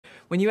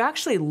when you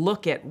actually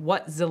look at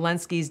what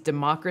Zelensky's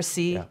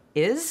democracy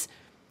is,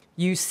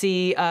 you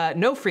see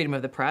no freedom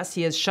of the press.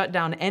 He has shut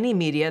down any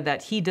media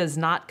that he does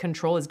not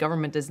control, his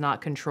government does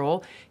not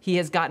control. He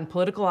has gotten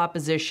political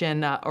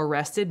opposition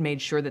arrested,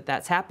 made sure that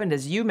that's happened.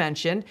 As you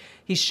mentioned,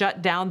 he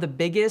shut down the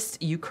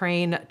biggest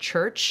Ukraine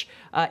church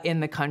in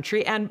the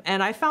country. And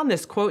I found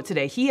this quote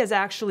today. He has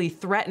actually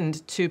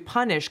threatened to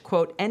punish,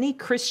 quote, any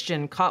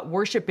Christian caught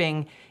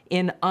worshiping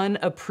in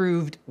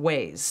unapproved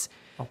ways.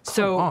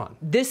 So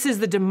this is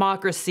the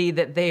democracy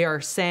that they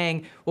are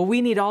saying, well,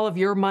 we need all of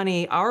your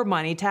money, our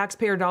money,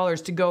 taxpayer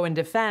dollars to go and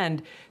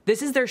defend.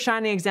 This is their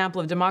shining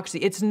example of democracy.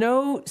 It's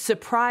no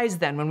surprise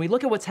then when we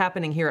look at what's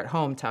happening here at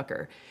home,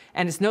 Tucker,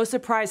 and it's no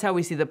surprise how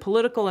we see the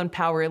political and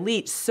power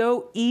elite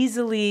so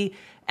easily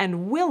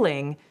and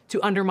willing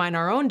to undermine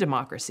our own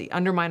democracy,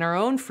 undermine our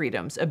own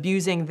freedoms,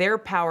 abusing their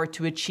power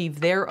to achieve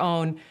their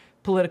own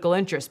political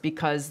interests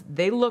because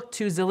they look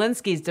to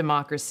Zelensky's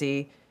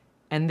democracy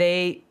and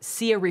they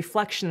see a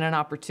reflection and an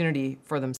opportunity for themselves.